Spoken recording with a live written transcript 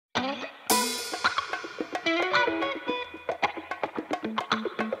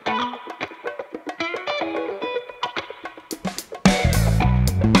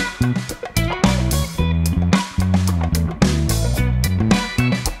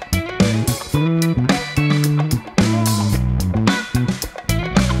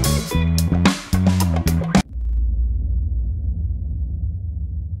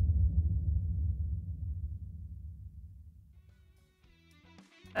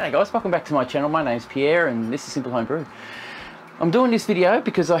Hey guys, welcome back to my channel. My name's Pierre and this is Simple Home Brew. I'm doing this video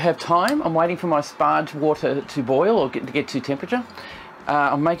because I have time. I'm waiting for my sparge water to boil or to get to temperature.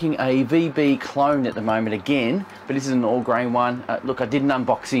 I'm making a VB clone at the moment again, but this is an all grain one. Look, I did an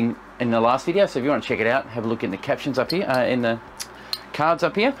unboxing in the last video, so if you want to check it out, have a look in the captions up here, in the cards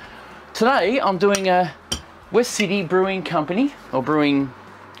up here. Today I'm doing a West City Brewing Company, or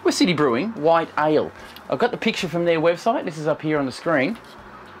West City Brewing White Ale. I've got the picture from their website. This is up here on the screen.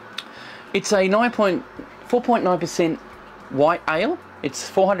 It's a 4.9% white ale. It's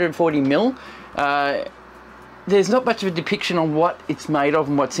 440 ml. There's not much of a depiction on what it's made of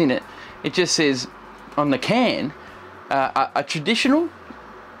and what's in it. It just says on the can, a traditional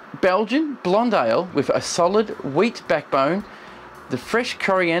Belgian blonde ale with a solid wheat backbone, the fresh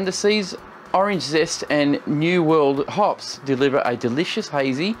coriander seeds, orange zest and New World hops deliver a delicious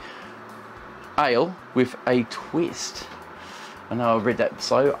hazy ale with a twist. I know I've read that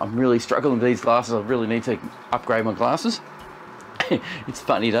slow. I'm really struggling with these glasses. I really need to upgrade my glasses. It's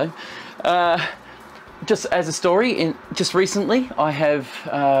funny though. Just as a story, just recently I have,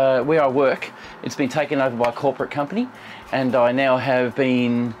 where I work, it's been taken over by a corporate company, and I now have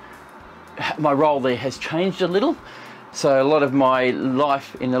been, my role there has changed a little. So a lot of my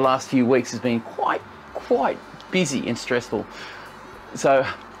life in the last few weeks has been quite busy and stressful. So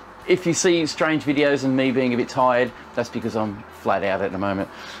if you see strange videos and me being a bit tired, that's because I'm flat out at the moment.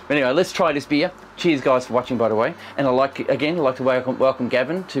 But anyway, let's try this beer. Cheers guys for watching, by the way. And I'd like to welcome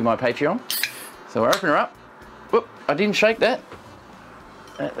Gavin to my Patreon. So we'll open her up. Whoop, I didn't shake that.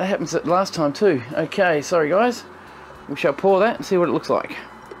 That happens last time too. Okay, sorry guys. We shall pour that and see what it looks like.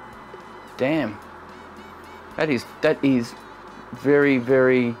 Damn. That is very,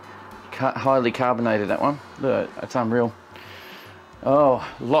 very highly carbonated, that one. Look, that's unreal. Oh,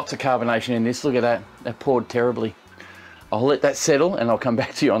 lots of carbonation in this. Look at that. That poured terribly. I'll let that settle and I'll come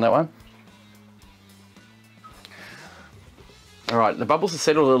back to you on that one. Alright, the bubbles have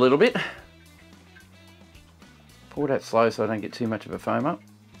settled a little bit. Pour that slow so I don't get too much of a foam up.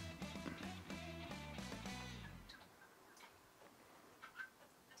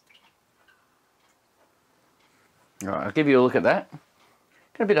 Alright, I'll give you a look at that.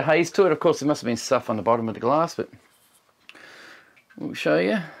 Got a bit of haze to it. Of course, there must have been stuff on the bottom of the glass, but we'll show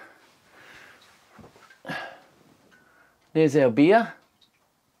you. There's our beer.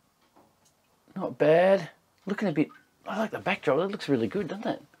 Not bad. Looking a bit, I like the backdrop. It looks really good, doesn't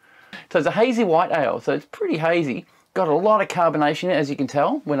it? So it's a hazy white ale, so it's pretty hazy. Got a lot of carbonation in it, as you can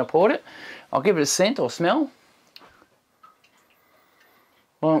tell when I poured it. I'll give it a scent or smell.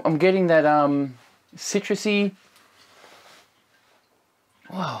 Well, I'm getting that citrusy.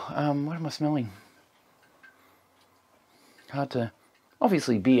 Wow, what am I smelling? Hard to,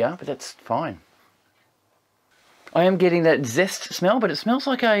 obviously beer, but that's fine. I am getting that zest smell, but it smells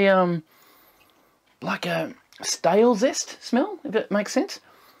like a stale zest smell, if that makes sense.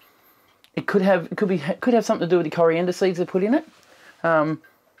 It could have something to do with the coriander seeds they put in it. I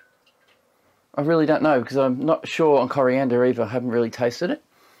really don't know because I'm not sure on coriander either. I haven't really tasted it.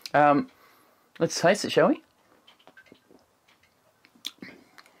 Let's taste it, shall we?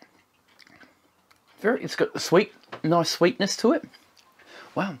 It's got a nice sweetness to it.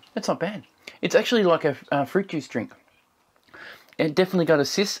 Wow, that's not bad. It's actually like a fruit juice drink. It definitely got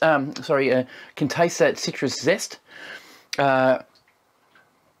a can taste that citrus zest. I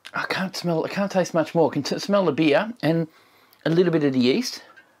can't taste much more. I can smell the beer and a little bit of the yeast.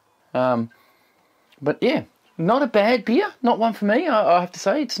 But yeah, not a bad beer. Not one for me, I have to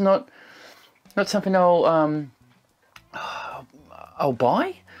say. It's not something I'll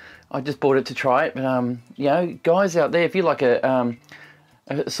buy. I just bought it to try it, but you know, guys out there, if you like a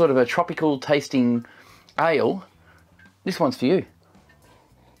sort of a tropical tasting ale, this one's for you.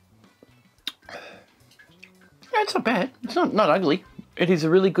 Yeah, it's not bad. It's not ugly. It is a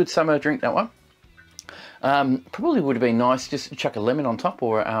really good summer drink, that one. Probably would have been nice just to chuck a lemon on top,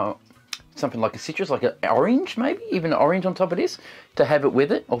 or something like a citrus, like an orange maybe, even an orange on top of this, to have it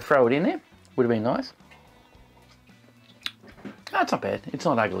with it, or throw it in there. Would have been nice. No, it's not bad. It's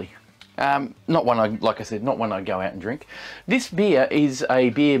not ugly. Not one like I said, not one I'd go out and drink. This beer is a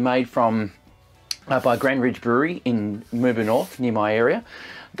beer made from by Grand Ridge Brewery in Melbourne North, near my area.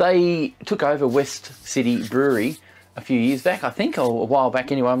 They took over West City Brewery a few years back, I think, or a while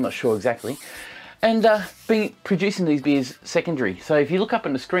back anyway, I'm not sure exactly. And been producing these beers secondary. So if you look up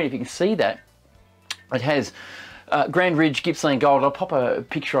on the screen, if you can see that, it has Grand Ridge Gippsland Gold. I'll pop a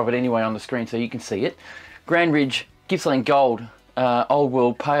picture of it anyway on the screen so you can see it. Grand Ridge Gippsland Gold Old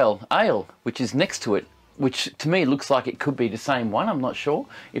World Pale Ale, which is next to it, which to me looks like it could be the same one. I'm not sure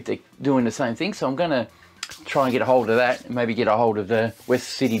if they're doing the same thing, so I'm going to try and get a hold of that, and maybe get a hold of the West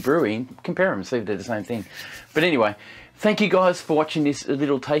City Brewery, compare them, see if they're the same thing. But anyway, thank you guys for watching this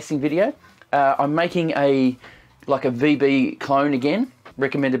little tasting video. I'm making a VB clone again,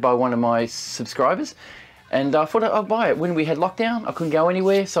 recommended by one of my subscribers. And I thought I'd buy it. When we had lockdown, I couldn't go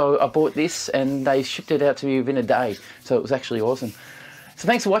anywhere, so I bought this and they shipped it out to me within a day. So it was actually awesome. So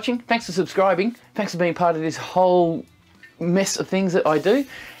thanks for watching, thanks for subscribing, thanks for being part of this whole mess of things that I do.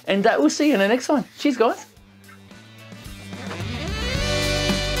 And we'll see you in the next one. Cheers, guys.